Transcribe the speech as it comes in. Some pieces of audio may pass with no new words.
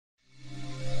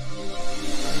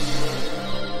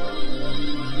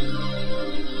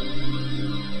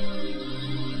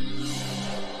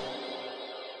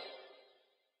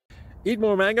Eat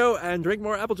more mango and drink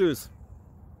more apple juice.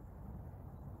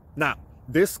 Now,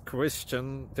 this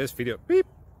video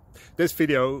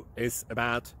is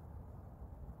about...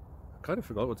 I kind of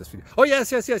forgot what this video... Oh, yes.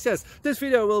 This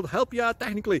video will help you out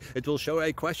technically. It will show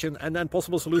a question and then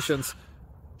possible solutions.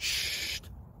 Shh.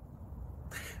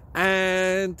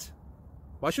 And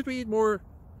why should we eat more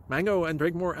mango and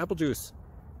drink more apple juice?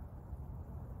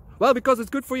 Well, because it's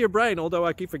good for your brain, although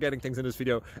I keep forgetting things in this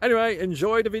video. Anyway,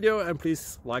 enjoy the video and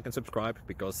please like and subscribe,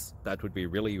 because that would be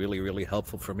really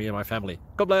helpful for me and my family.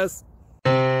 God bless!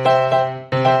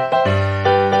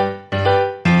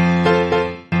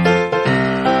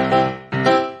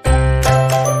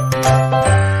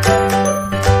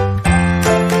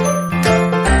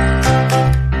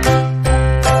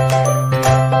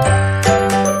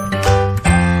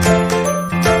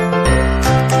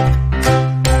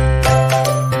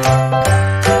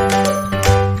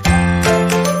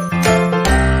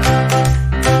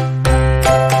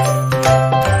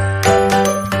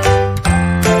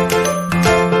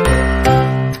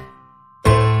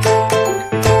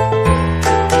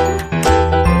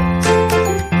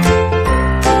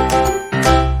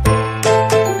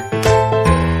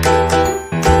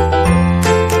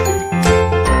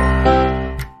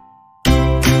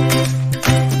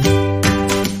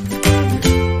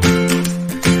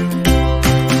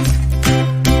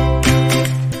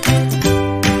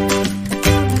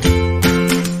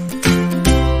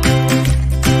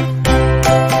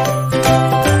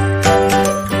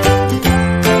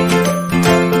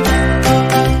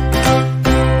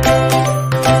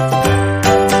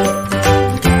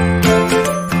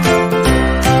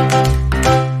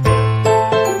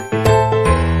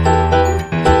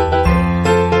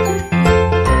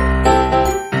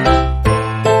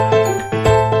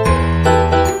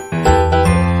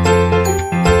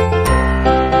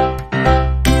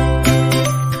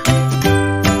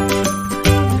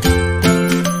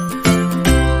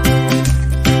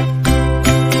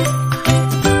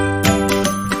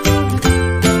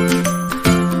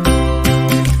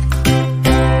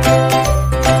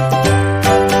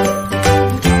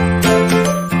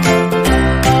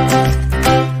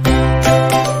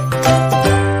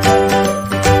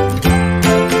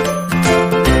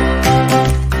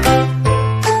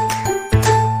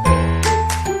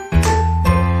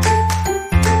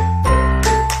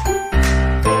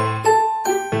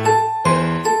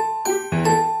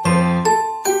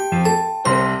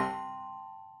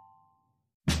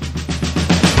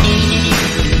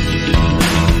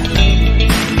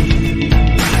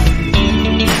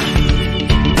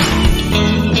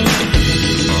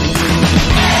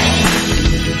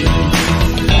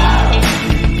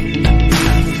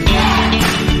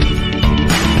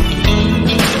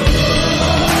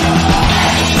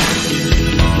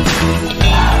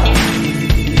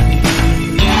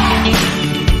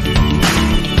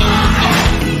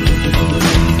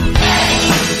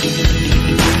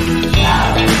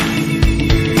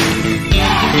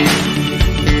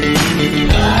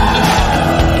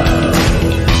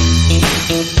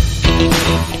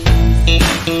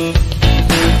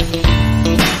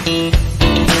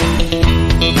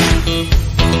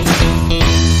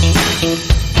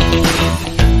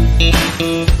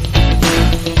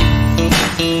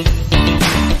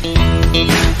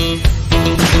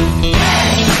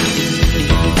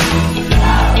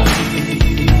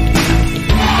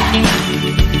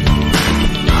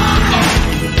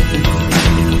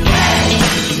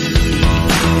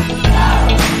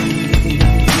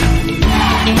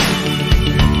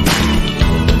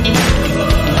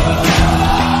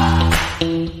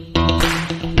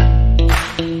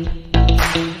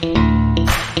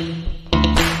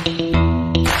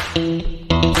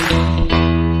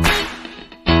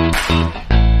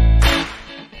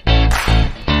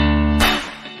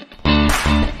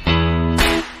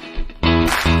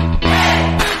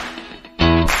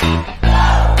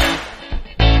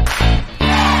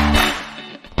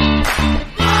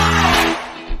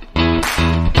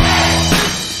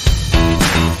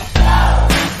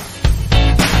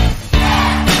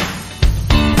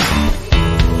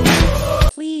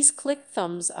 Click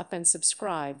thumbs up and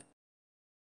subscribe.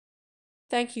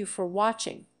 Thank you for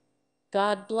watching.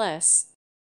 God bless.